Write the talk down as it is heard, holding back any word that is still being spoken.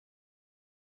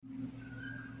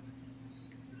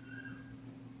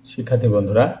শিক্ষার্থী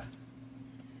বন্ধুরা,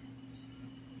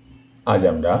 আজ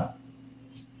আমরা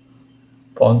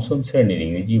পঞ্চম শ্রেণীর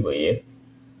ইংরেজি বইয়ের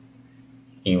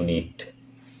unit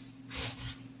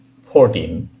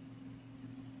 14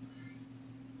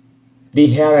 the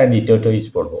hair and the tortoise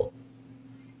পড়ব।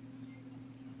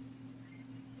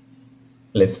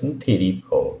 Lesson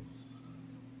 3-4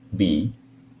 B.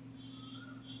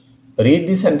 Read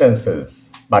the sentences,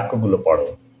 বাক্যগুলো পড়ো।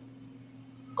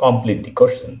 কমপ্লিট দি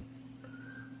কোশ্চেন,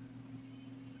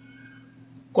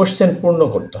 কোশ্চেন পূর্ণ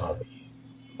করতে হবে।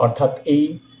 অর্থাৎ এই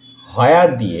হোয়ার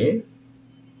দিয়ে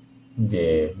যে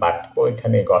বাক্য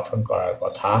এখানে গঠন করার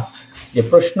কথা, যে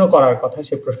প্রশ্ন করার কথা,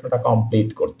 সেই প্রশ্নটা কমপ্লিট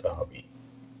করতে হবে।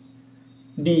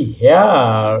 দি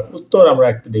হেয়ার, উত্তর আমরা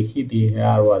একটু দেখি। দি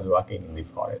hair was walking in the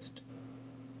forest.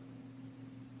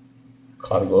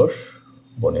 খরগোশ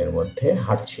বনের মধ্যে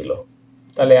হাঁটছিল।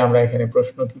 তাহলে আমরা এখানে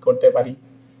প্রশ্ন কি করতে পারি?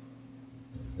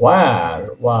 হোয়ার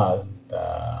ওয়াজ দ্য,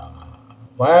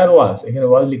 হোয়ার ওয়াজ, এখানে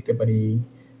ওয়াজ লিখতে পারি।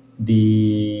 দি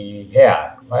hair,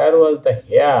 where was the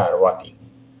hair walking.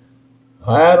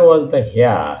 Where was the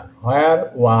hair, where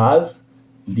was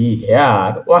the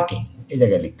hair walking, এই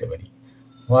জায়গায় লিখতে পারি।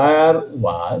 হোয়ার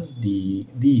ওয়াজ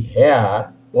দি হেয়ার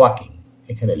ওয়াকিং,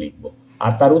 এখানে লিখব।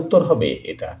 আর তার উত্তর হবে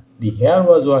এটা, দি hair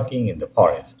was walking in the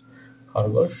forest.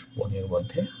 খরগোশ বনের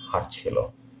মধ্যে হাঁটছিল।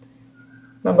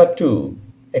 নাম্বার 2,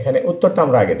 এখানে উত্তরটা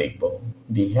আমরা আগে দেখব।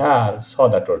 দি hair saw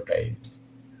the tortoise.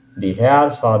 The hair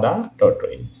saw the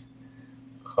tortoise,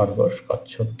 খরগোশ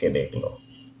কচ্ছপকে দেখল।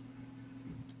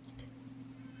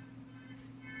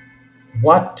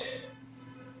 হোয়াট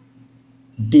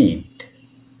ডিড,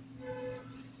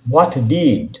 হোয়াট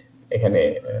ডিড, এখানে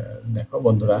দেখো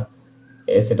বন্ধুরা,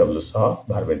 এসএডব্লিউ স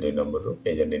ভার্বের 2 নম্বর রূপ,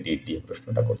 এই জন্য ডিড দিয়ে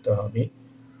প্রশ্নটা করতে হবে।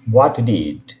 What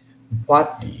did, what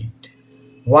did,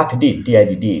 what did,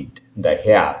 DID did the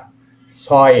hair, স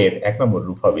এর 1 নম্বর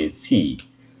রূপ হবে C.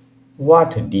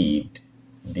 What did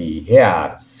the hair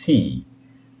C,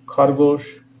 খরগোশ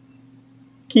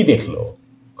কি দেখলো,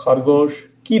 খরগোশ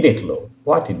কি দেখলো।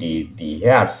 What did the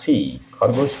hair C,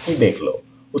 খরগোশ কি দেখলো।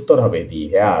 উত্তর হবে দি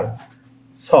হেয়ার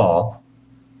স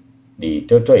দি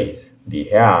টর্টয়েস, দি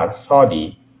হেয়ার স দি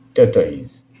টর্টয়েস।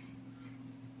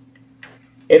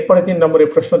 এরপরে 3 নম্বরের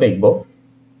প্রশ্ন দেখব।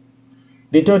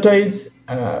 দি টর্টয়েস,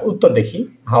 উত্তর দেখি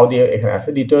হাউ দিয়ে এখানে আছে।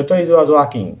 দি tortoise was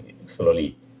walking slowly.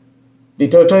 The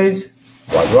tortoise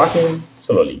was walking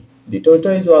slowly. The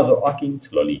tortoise was walking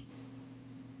slowly,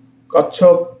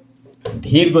 কচ্ছপ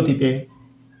ধীর গতিতে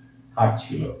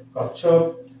হাঁটছিল। কচ্ছপ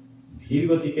ধীর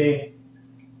গতিতে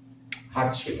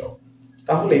হাঁটছিল।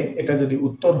 তাহলে এটা যদি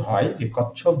উত্তর হয় যে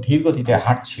কচ্ছপ ধীর গতিতে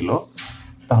হাঁটছিল,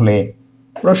 তাহলে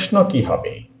প্রশ্ন কি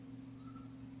হবে?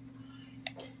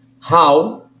 How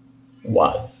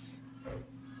was,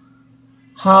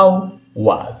 how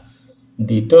was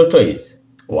the tortoise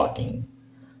walking.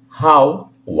 How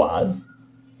was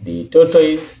the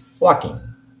tortoise walking,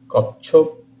 কচ্ছপ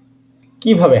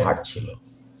কিভাবে হাঁটছিল।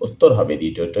 উত্তর হবে দি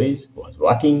tortoise was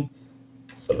walking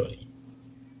slowly.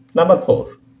 Number 4,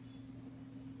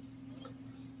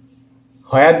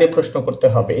 হোয়ার দিয়ে প্রশ্ন করতে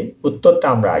হবে। উত্তরটা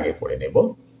আমরা আগে পড়ে নেব।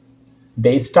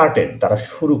 দে স্টার্টেড, তারা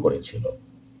শুরু করেছিল।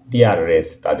 দেয়ার রেস,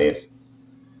 তাদের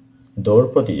দৌড়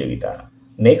প্রতিযোগিতা।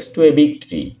 Next two a big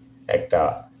tree, একটা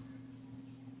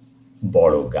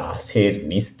বড় গাছের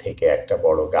নিচ থেকে, একটা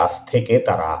বড় গাছ থেকে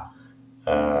তারা,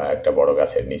 একটা বড়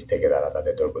গাছের নিচ থেকে তারা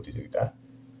তাদের দৌড় প্রতিযোগিতা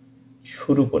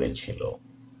শুরু করেছিল।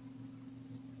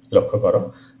 লক্ষ্য করো।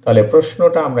 তাহলে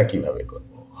প্রশ্নটা আমরা কিভাবে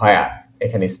করব? হোয়ার,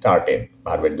 এখানে স্টার্টেড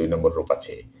ভার্বের 2 নম্বর রূপ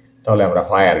আছে। তাহলে আমরা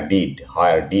where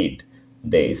did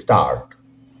they start,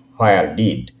 where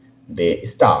did they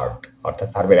start, অর্থাৎ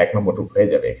ভার্বের 1 নম্বর রূপ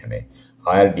হয়ে যাবে এখানে।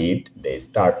 Where did they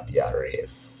start there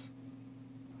race,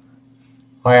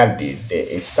 where did they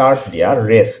start there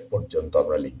race পর্যন্ত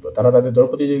আমরা লিখবো। তারা তাদের দৌড়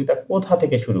প্রতিযোগিতা কোথা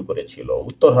থেকে শুরু করেছিল।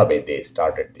 উত্তর হবে they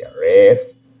started their race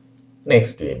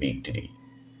next two a big tree.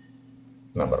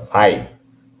 Number 5,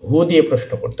 হু দিয়ে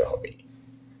প্রশ্ন করতে হবে।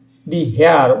 দি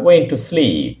hair went to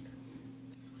sleep.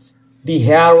 The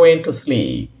hair went to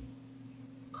sleep,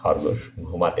 খরগোশ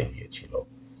ঘুমাতে গিয়েছিল।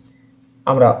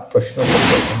 আমরা প্রশ্ন করব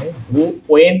এখানে, হু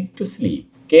ওয়েন্ট টু স্লিপ,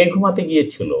 কে ঘুমাতে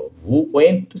গিয়েছিল। হু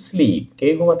ওয়েন্ট টু স্লিপ, কে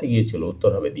ঘুমাতে গিয়েছিল। উত্তর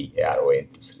হবে দি hair went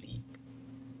to sleep.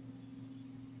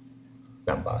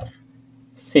 Number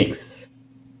 6,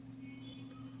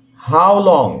 how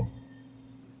long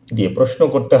দিয়ে প্রশ্ন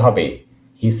করতে হবে।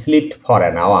 He slept for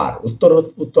an hour,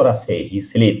 উত্তর আছে he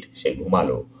slept, say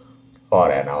ঘুমালো। For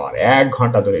an hour, 1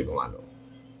 ঘন্টা ধরে ঘুমালো।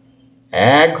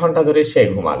 1 ঘন্টা ধরে সে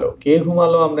ঘুমালো। কে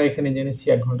ঘুমালো আমরা এখানে জেনেছি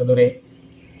 1 ঘন্টা ধরে?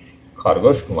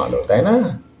 খরগোশ ঘুমালো, তাই না?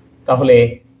 তাহলে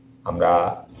আমরা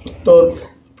উত্তর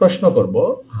প্রশ্ন করব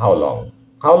হাউ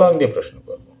লং দিয়ে প্রশ্ন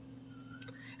করব।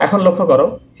 এখন লক্ষ্য করো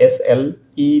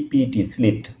SLEPT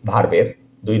স্লিপড ভার্বের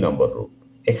 2 নম্বর রূপ।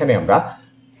 এখানে আমরা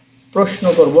প্রশ্ন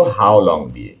করব হাউ লং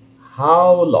দিয়ে।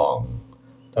 হাউ লং,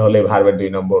 তাহলে ভার্বের 2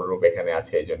 নম্বর রূপ এখানে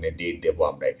আছে, এই জন্য ডিড দেব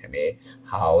আমরা এখানে।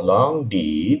 How long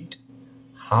did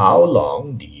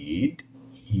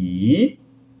he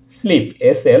sleep,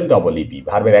 SLEEP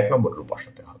ভার্বের 1 নম্বর রূপ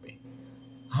বসাতে হবে।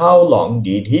 How long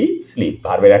did he sleep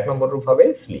ভার্বের 1 নম্বর রূপ হবে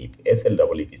slip,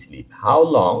 SLEEP slip. How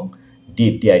long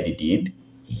did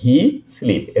he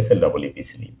sleep, SLEEP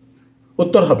slip.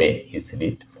 উত্তর হবে he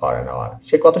slept for an hour.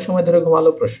 সে কত সময় ধরে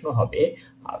ঘুমালো প্রশ্ন হবে,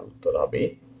 আর উত্তর হবে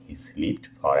he slept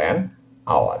for an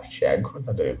hour, সে 1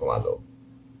 ঘন্টা ধরে ঘুমালো।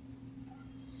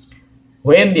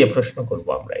 হোয়েন দিয়ে প্রশ্ন করব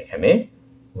আমরা এখানে।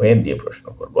 হোয়েন দিয়ে প্রশ্ন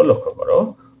করব, লক্ষ্য করো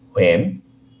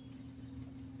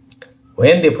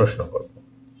হোয়েন দিয়ে প্রশ্ন করব।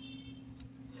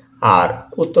 আর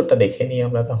উত্তরটা দেখে নিই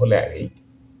আমরা তাহলে আগেই।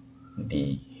 দি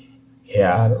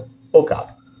হেয়ার ওক আপ,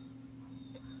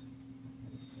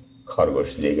 খরগোশ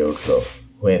জেগে উঠলো।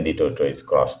 When the tortoise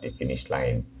cross the finish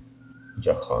line,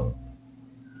 যখন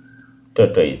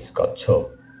টর্টয়েস কচ্ছপ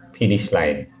ফিনিশ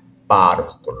লাইন পার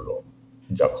করলো।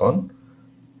 যখন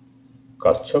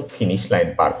কচ্ছপ ফিনিশ লাইন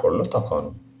পার করলো তখন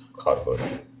খরগোশ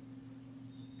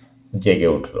জেগে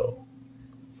উঠলো।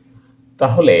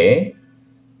 তাহলে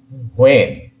when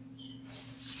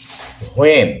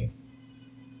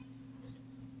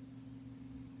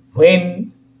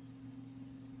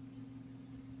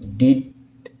did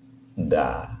the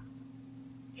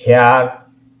hare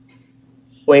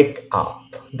wake up?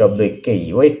 W-A-K-E,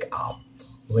 wake up.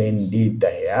 When did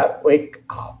the hare wake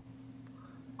up?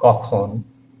 কখন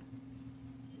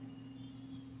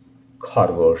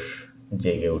খরগোশ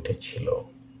জেগে উঠেছিল?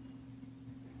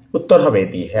 উত্তর হবে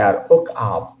the hare woke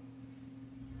up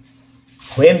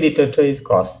when the tortoise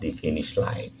crossed the finish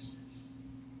line.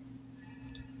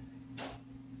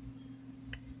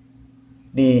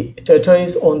 The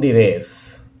tortoise won the race.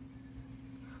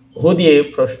 হু দিয়ে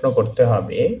প্রশ্ন করতে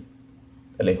হবে,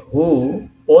 তাহলে হু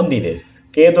ওন দি রেস,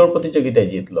 কে দৌড় প্রতিযোগিতায়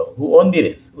জিতলো? Who won the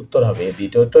race. উত্তর হবে দি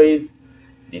tortoise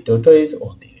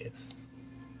on the race.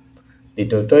 The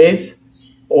tortoise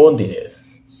on the race.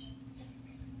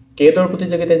 কে দৌড়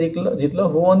প্রতিযোগিতায় জিতলো?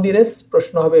 Who won the race.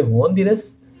 প্রশ্ন হবে who won the race,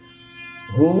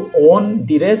 who won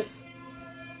the race.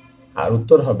 আর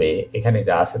উত্তর হবে এখানে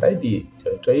যা আছে তাই, দি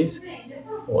tortoise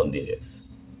on the race.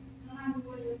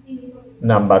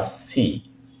 Number C,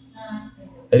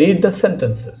 read the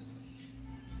sentences,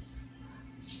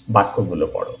 বাক্যগুলো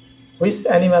পড়ো। Which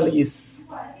animal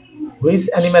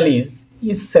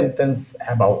is sentence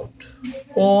about?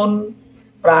 কোন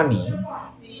প্রাণী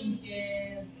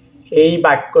এই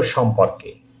বাক্য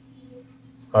সম্পর্কে?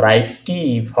 Write T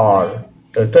for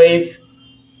tortoise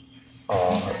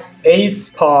or H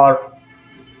for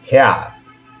hare?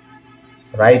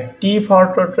 Write T for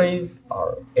tortoise or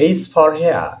H for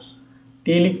hare?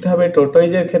 টি লিখতে হবে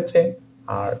tortoise-এর ক্ষেত্রে,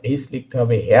 আর H লিখতে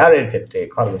হবে হেয়ারের ক্ষেত্রে,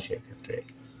 খরগোশের ক্ষেত্রে।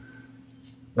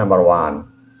 Number 1,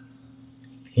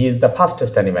 he is the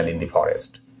fastest animal in the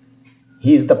forest.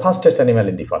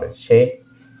 সে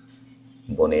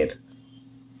বনের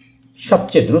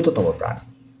সবচেয়ে দ্রুততম প্রাণী।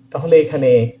 তাহলে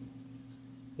এখানে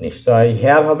নিশ্চয়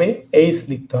হেয়ার হবে, এইচ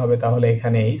লিখতে হবে, তাহলে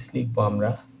এখানে এইচ লিখবো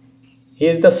আমরা। He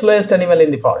is the slowest animal in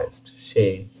the forest. সে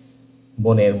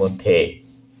বনের মধ্যে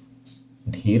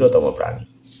ধীরতম প্রাণী।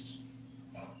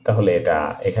 তাহলে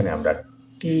এখানে আমরা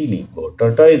টি লিখবো,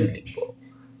 টর্টয়েস লিখবো।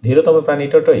 ধীরতম প্রাণী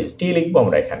টর্টয়েস, টি লিখবো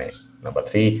আমরা এখানে। Number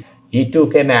 3, he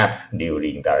took a nap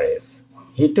during the race.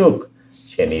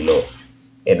 সে নিল,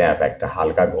 এ ন্যাপ একটা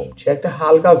হালকা ঘুম, সে একটা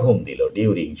হালকা ঘুম দিল।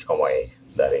 ডিউরিং সময়ে,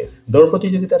 দ্য রেস দৌড়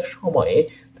প্রতিযোগিতার সময়ে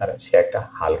সে একটা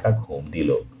হালকা ঘুম দিল।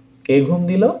 কে ঘুম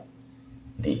দিল?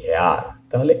 দি হেয়ার।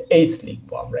 তাহলে এইচ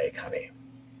লিখবো আমরা এখানে।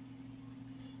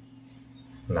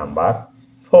 নাম্বার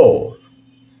 4,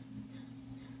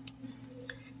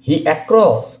 হি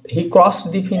ক্রসড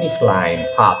দি ফিনিশ লাইন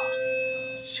ফার্স্ট।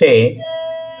 সে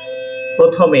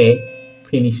প্রথমে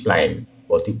ফিনিশ লাইন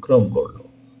অতিক্রম করলো।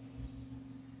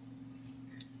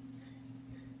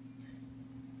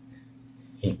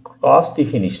 হি ক্রসড দি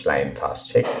ফিনিশ লাইন ফার্স্ট।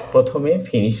 সে প্রথমে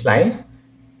ফিনিশ লাইন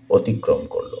অতিক্রম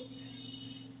করলো।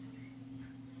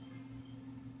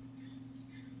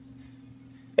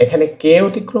 এখানে কে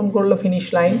অতিক্রম করলো ফিনিশ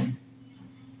লাইন?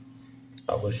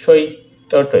 অবশ্যই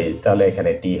টর্টয়েস, তাহলে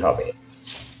এখানে টি হবে।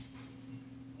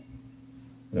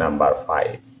 Number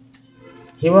 5,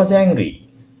 he was angry.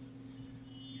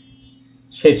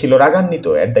 সে ছিল রাগান্বিত।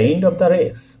 At the end of the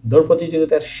race, দৌড়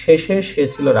প্রতিযোগিতার শেষে সে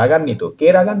ছিল রাগান্বিত। কে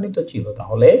রাগান্বিত ছিল?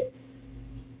 তাহলে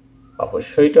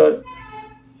অবশ্যই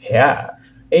হেয়ার,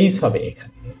 এইস হবে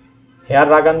এখানে। হেয়ার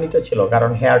রাগান্বিত ছিল,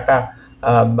 কারণ হেয়ারটা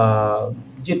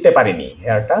জিততে পারেনি,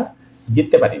 হেয়ারটা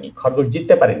জিততে পারেনি, খরগোশ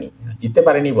জিততে পারেনি। জিততে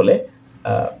পারেনি বলে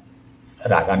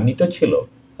রাগান্বিত ছিল,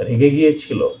 রেগে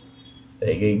গিয়েছিল।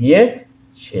 রেগে গিয়ে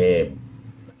সে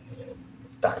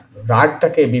তার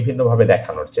রাগটাকে বিভিন্নভাবে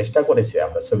দেখানোর চেষ্টা করেছে,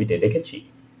 আমরা ছবিতে দেখেছি।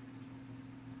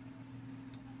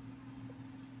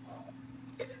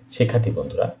 শিক্ষার্থী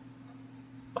বন্ধুরা,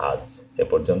 আজ এ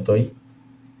পর্যন্তই।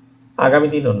 আগামী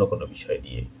দিন অন্য কোনো বিষয়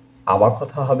দিয়ে আবার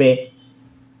কথা হবে।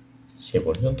 সে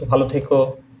পর্যন্ত ভালো থেকো।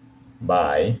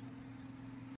 বাই।